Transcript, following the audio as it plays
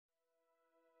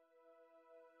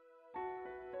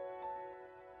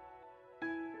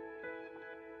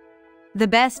The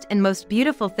best and most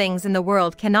beautiful things in the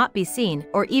world cannot be seen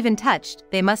or even touched,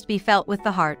 they must be felt with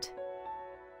the heart.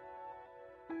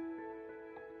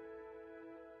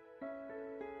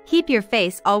 Keep your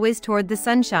face always toward the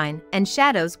sunshine, and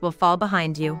shadows will fall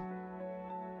behind you.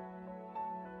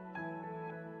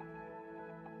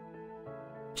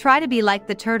 Try to be like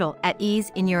the turtle, at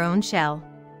ease in your own shell.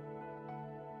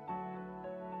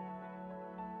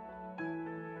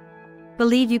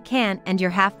 Believe you can, and you're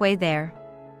halfway there.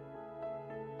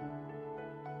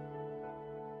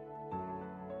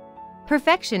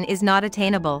 Perfection is not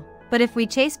attainable, but if we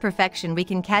chase perfection, we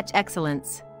can catch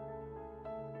excellence.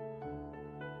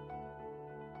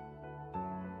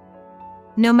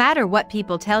 No matter what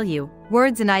people tell you,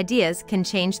 words and ideas can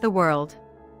change the world.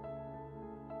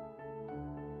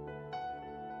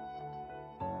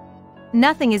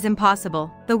 Nothing is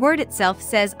impossible. The word itself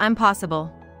says, "I'm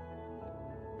possible."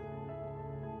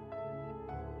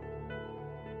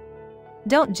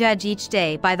 Don't judge each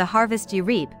day by the harvest you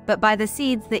reap, but by the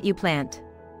seeds that you plant.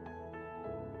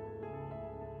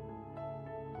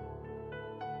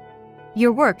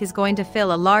 Your work is going to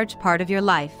fill a large part of your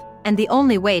life, and the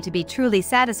only way to be truly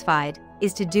satisfied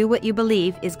is to do what you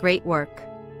believe is great work.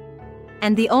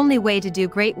 And the only way to do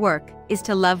great work is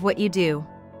to love what you do.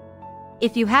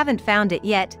 If you haven't found it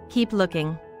yet, keep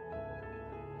looking.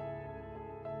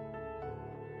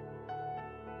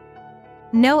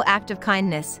 No act of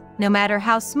kindness, no matter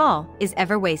how small, is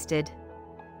ever wasted.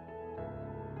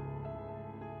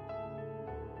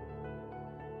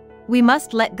 We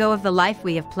must let go of the life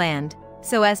we have planned,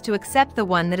 so as to accept the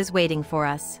one that is waiting for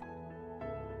us.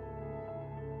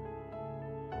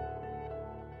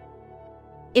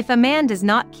 If a man does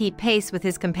not keep pace with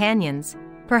his companions,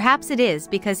 perhaps it is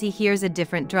because he hears a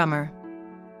different drummer.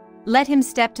 Let him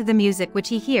step to the music which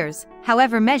he hears,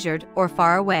 however measured or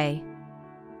far away.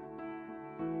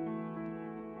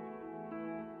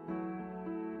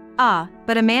 Ah,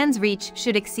 but a man's reach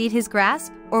should exceed his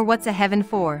grasp, or what's a heaven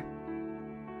for?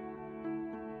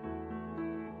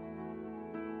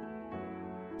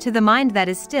 To the mind that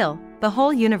is still, the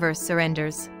whole universe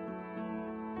surrenders.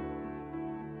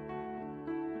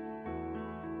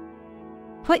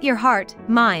 Put your heart,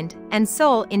 mind, and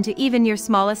soul into even your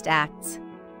smallest acts.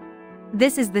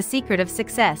 This is the secret of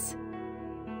success.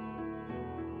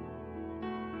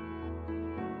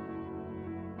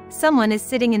 Someone is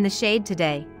sitting in the shade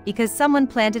today because someone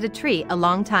planted a tree a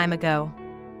long time ago.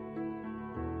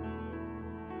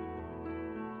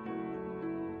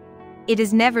 It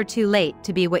is never too late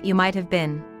to be what you might have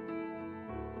been.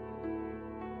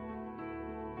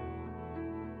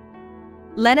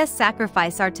 Let us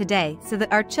sacrifice our today so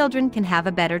that our children can have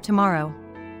a better tomorrow.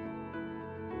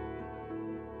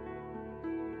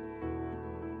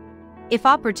 If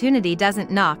opportunity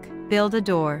doesn't knock, build a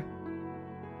door.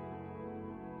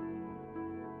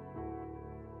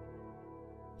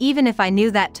 Even if I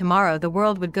knew that tomorrow the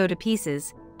world would go to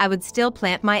pieces, I would still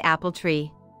plant my apple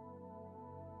tree.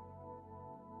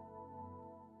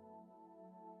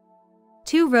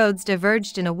 Two roads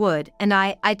diverged in a wood, and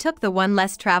I took the one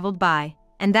less traveled by,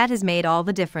 and that has made all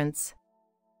the difference.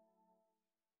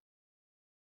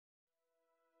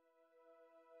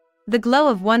 The glow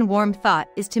of one warm thought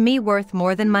is to me worth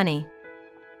more than money.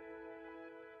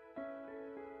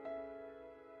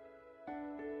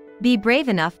 Be brave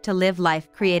enough to live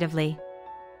life creatively.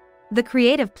 The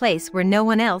creative place where no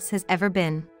one else has ever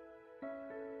been.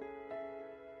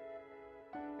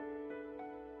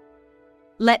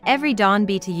 Let every dawn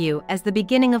be to you as the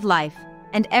beginning of life,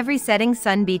 and every setting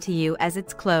sun be to you as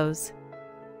its close.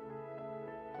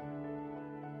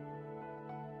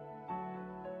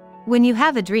 When you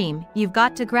have a dream, you've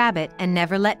got to grab it and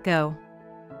never let go.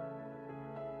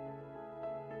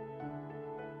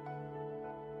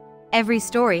 Every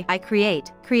story I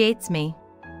create, creates me.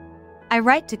 I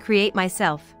write to create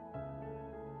myself.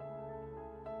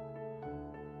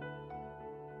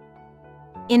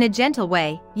 In a gentle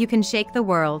way, you can shake the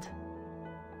world.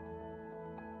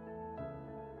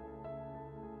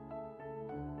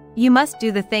 You must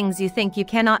do the things you think you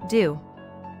cannot do.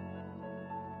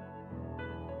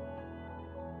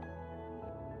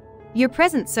 Your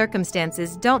present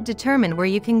circumstances don't determine where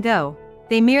you can go,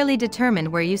 they merely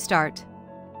determine where you start.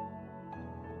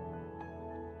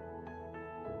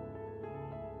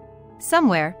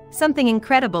 Somewhere, something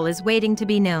incredible is waiting to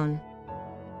be known.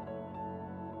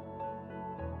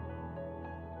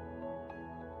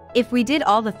 If we did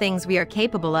all the things we are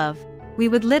capable of, we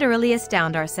would literally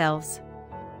astound ourselves.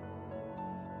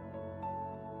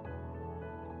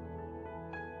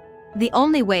 The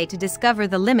only way to discover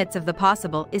the limits of the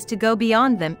possible is to go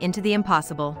beyond them into the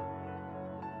impossible.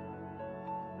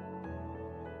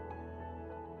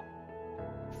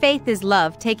 Faith is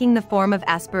love taking the form of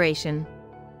aspiration.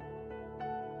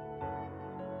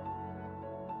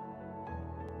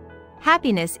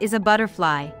 Happiness is a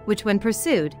butterfly, which when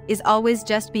pursued, is always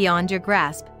just beyond your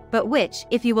grasp, but which,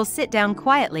 if you will sit down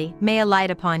quietly, may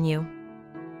alight upon you.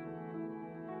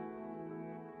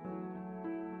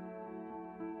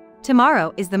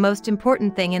 Tomorrow is the most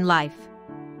important thing in life.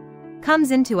 Comes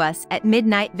into us at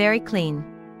midnight very clean.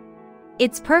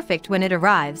 It's perfect when it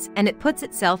arrives, and it puts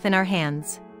itself in our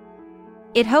hands.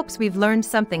 It hopes we've learned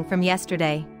something from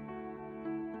yesterday.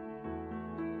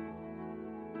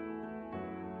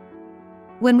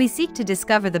 When we seek to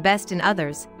discover the best in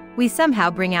others, we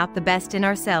somehow bring out the best in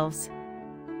ourselves.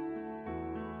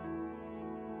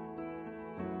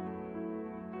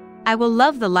 I will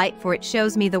love the light for it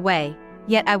shows me the way,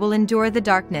 yet I will endure the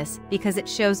darkness because it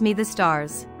shows me the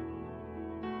stars.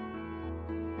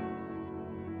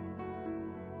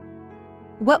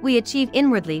 What we achieve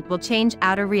inwardly will change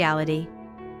outer reality.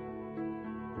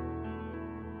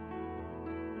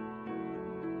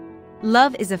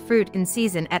 Love is a fruit in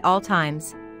season at all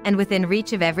times, and within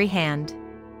reach of every hand.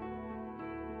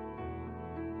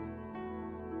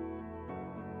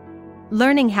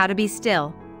 Learning how to be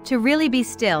still, to really be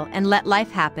still and let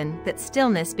life happen, that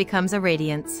stillness becomes a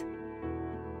radiance.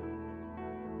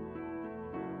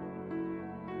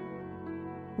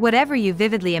 Whatever you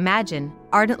vividly imagine,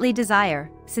 ardently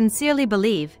desire, sincerely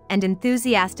believe, and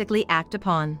enthusiastically act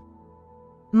upon,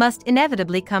 must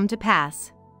inevitably come to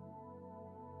pass.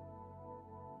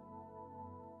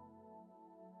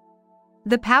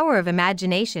 The power of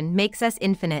imagination makes us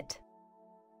infinite.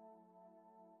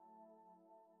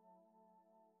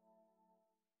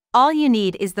 All you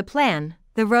need is the plan,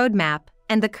 the roadmap,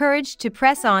 and the courage to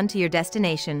press on to your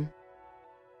destination.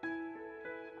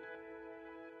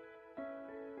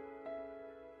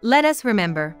 Let us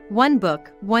remember, one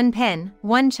book, one pen,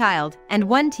 one child, and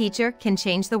one teacher can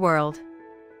change the world.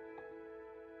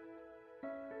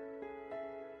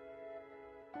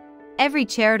 Every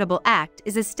charitable act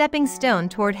is a stepping stone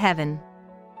toward heaven.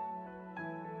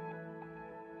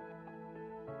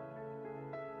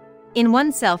 In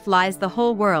oneself lies the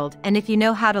whole world, and if you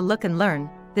know how to look and learn,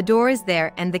 the door is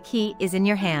there and the key is in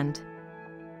your hand.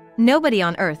 Nobody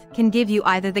on earth can give you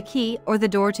either the key or the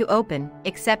door to open,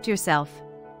 except yourself.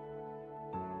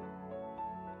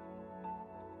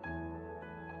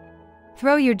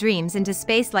 Throw your dreams into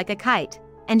space like a kite,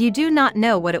 and you do not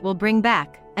know what it will bring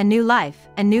back: a new life,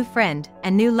 a new friend, a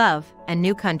new love, a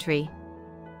new country.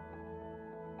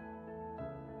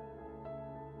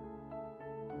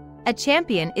 A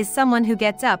champion is someone who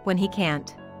gets up when he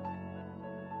can't.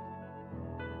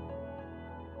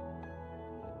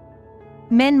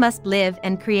 Men must live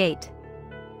and create.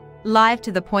 Live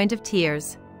to the point of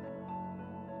tears.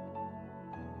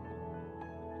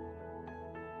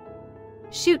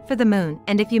 Shoot for the moon,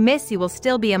 and if you miss, you will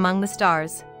still be among the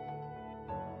stars.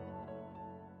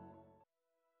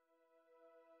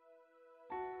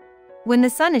 When the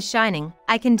sun is shining,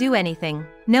 I can do anything.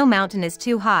 No mountain is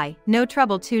too high, no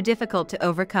trouble too difficult to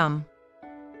overcome.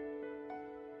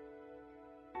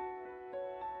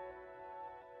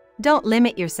 Don't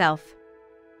limit yourself.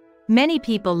 Many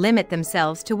people limit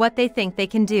themselves to what they think they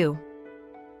can do.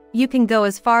 You can go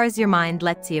as far as your mind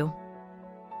lets you.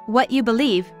 What you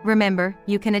believe, remember,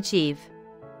 you can achieve.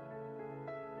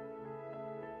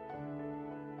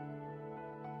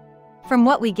 From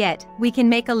what we get, we can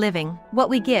make a living. What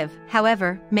we give,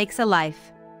 however, makes a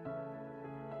life.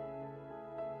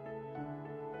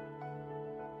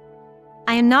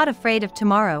 I am not afraid of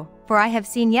tomorrow, for I have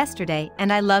seen yesterday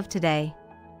and I love today.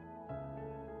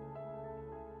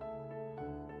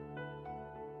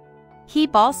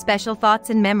 Keep all special thoughts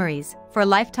and memories for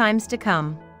lifetimes to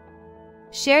come.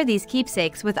 Share these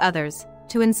keepsakes with others,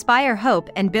 to inspire hope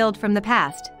and build from the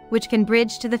past, which can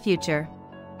bridge to the future.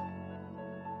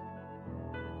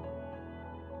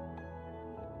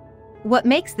 What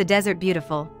makes the desert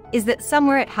beautiful is that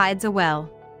somewhere it hides a well.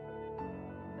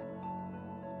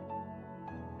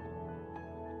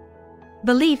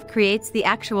 Belief creates the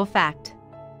actual fact.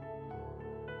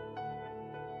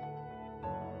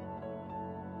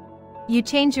 You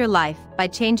change your life by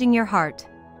changing your heart.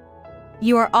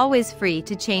 You are always free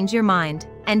to change your mind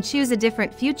and choose a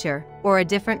different future or a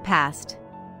different past.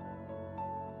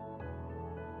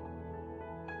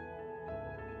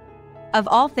 Of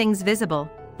all things visible,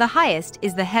 the highest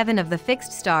is the heaven of the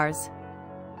fixed stars.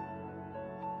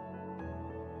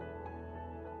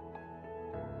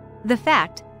 The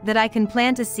fact that I can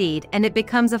plant a seed and it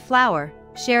becomes a flower,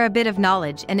 share a bit of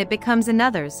knowledge and it becomes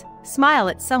another's, smile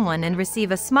at someone and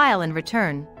receive a smile in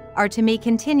return, are to me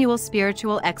continual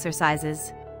spiritual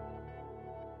exercises.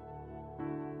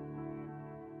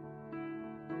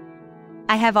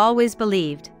 I have always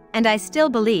believed, and I still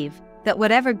believe, that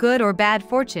whatever good or bad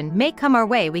fortune may come our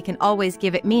way, we can always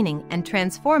give it meaning and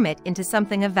transform it into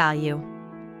something of value.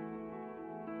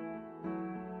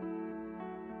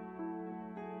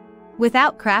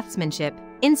 Without craftsmanship,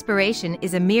 inspiration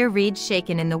is a mere reed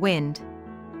shaken in the wind.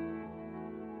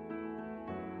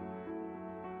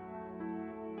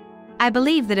 I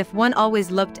believe that if one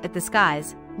always looked at the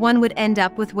skies, one would end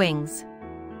up with wings.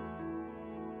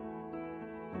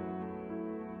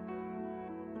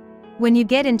 When you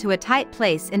get into a tight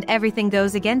place and everything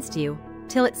goes against you,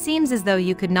 till it seems as though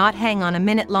you could not hang on a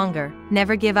minute longer,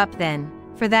 never give up then,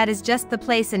 for that is just the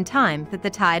place and time that the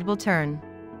tide will turn.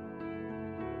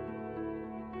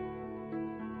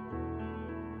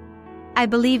 I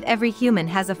believe every human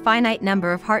has a finite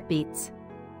number of heartbeats.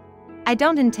 I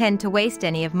don't intend to waste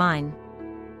any of mine.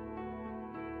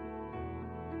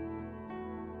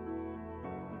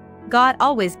 God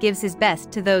always gives his best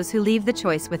to those who leave the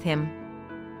choice with him.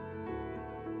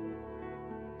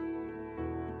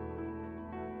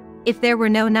 If there were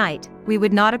no night, we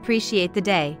would not appreciate the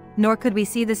day, nor could we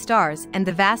see the stars and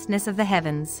the vastness of the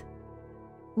heavens.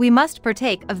 We must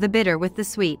partake of the bitter with the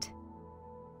sweet.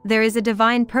 There is a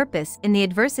divine purpose in the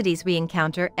adversities we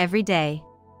encounter every day.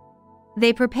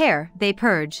 They prepare, they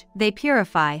purge, they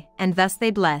purify, and thus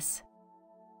they bless.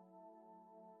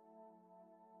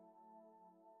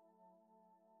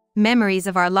 Memories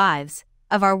of our lives,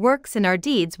 of our works and our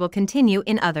deeds will continue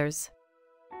in others.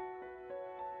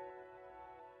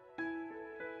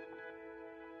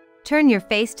 Turn your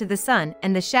face to the sun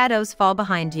and the shadows fall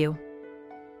behind you.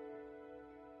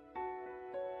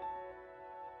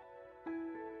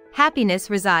 Happiness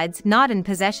resides not in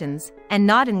possessions, and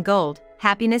not in gold,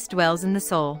 happiness dwells in the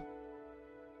soul.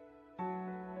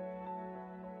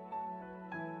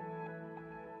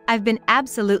 I've been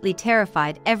absolutely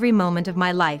terrified every moment of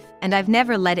my life, and I've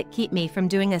never let it keep me from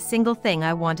doing a single thing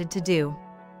I wanted to do.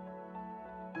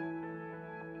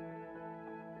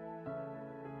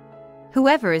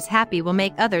 Whoever is happy will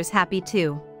make others happy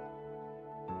too.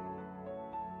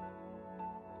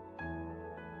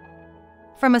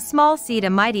 From a small seed a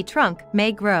mighty trunk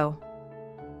may grow.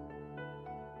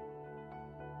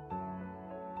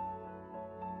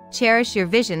 Cherish your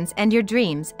visions and your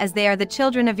dreams, as they are the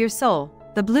children of your soul,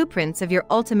 the blueprints of your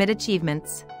ultimate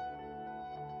achievements.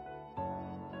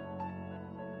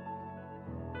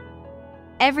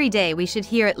 Every day we should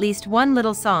hear at least one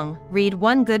little song, read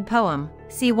one good poem,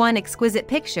 see one exquisite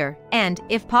picture, and,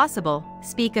 if possible,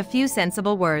 speak a few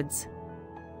sensible words.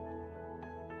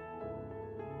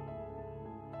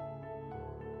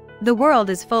 The world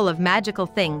is full of magical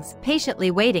things,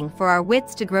 patiently waiting for our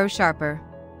wits to grow sharper.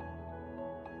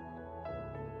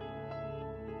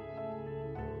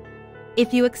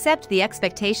 If you accept the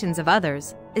expectations of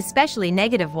others, especially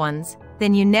negative ones,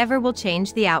 then you never will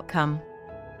change the outcome.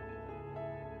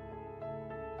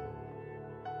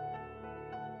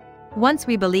 Once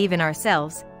we believe in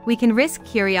ourselves, we can risk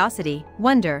curiosity,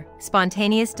 wonder,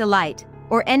 spontaneous delight,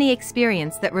 or any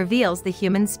experience that reveals the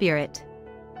human spirit.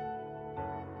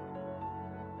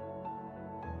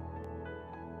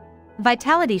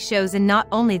 Vitality shows in not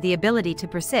only the ability to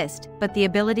persist, but the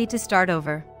ability to start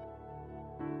over.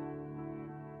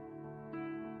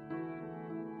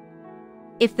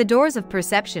 If the doors of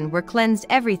perception were cleansed,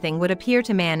 everything would appear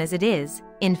to man as it is,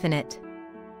 infinite.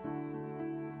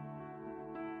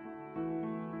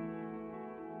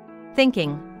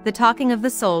 Thinking, the talking of the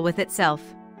soul with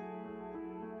itself.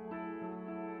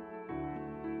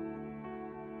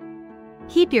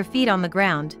 Keep your feet on the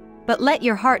ground, but let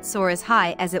your heart soar as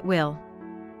high as it will.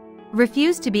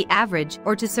 Refuse to be average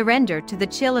or to surrender to the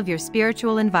chill of your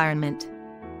spiritual environment.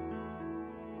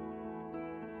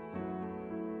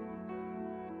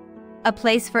 A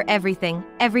place for everything,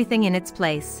 everything in its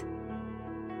place.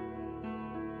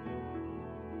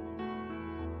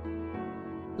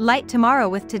 Light tomorrow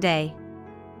with today.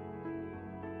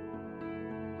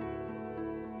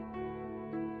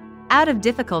 Out of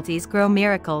difficulties grow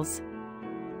miracles.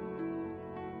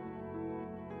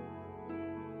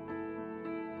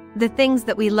 The things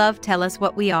that we love tell us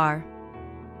what we are.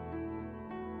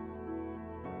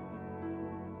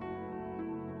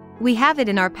 We have it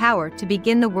in our power to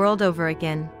begin the world over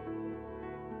again.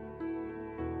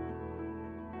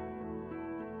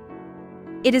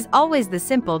 It is always the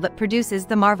simple that produces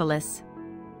the marvelous.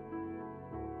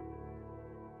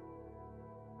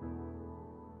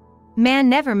 Man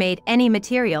never made any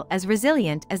material as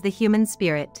resilient as the human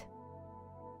spirit.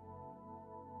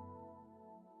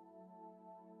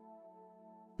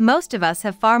 Most of us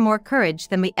have far more courage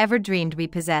than we ever dreamed we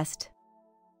possessed.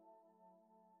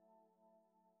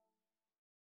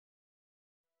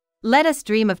 Let us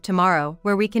dream of tomorrow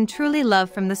where we can truly love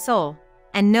from the soul,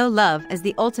 and know love as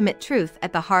the ultimate truth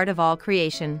at the heart of all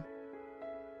creation.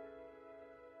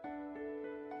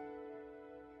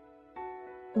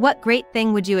 What great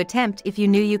thing would you attempt if you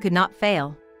knew you could not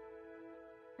fail?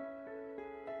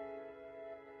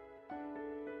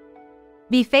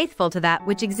 Be faithful to that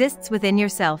which exists within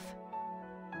yourself.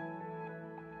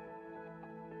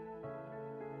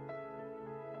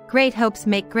 Great hopes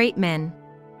make great men.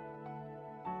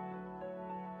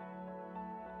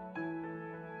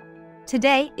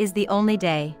 Today is the only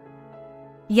day.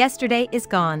 Yesterday is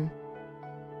gone.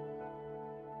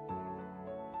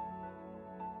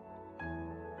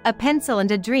 A pencil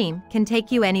and a dream can take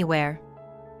you anywhere.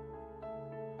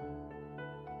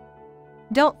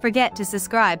 Don't forget to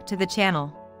subscribe to the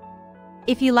channel.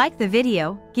 If you like the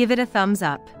video, give it a thumbs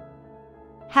up.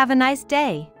 Have a nice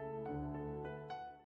day.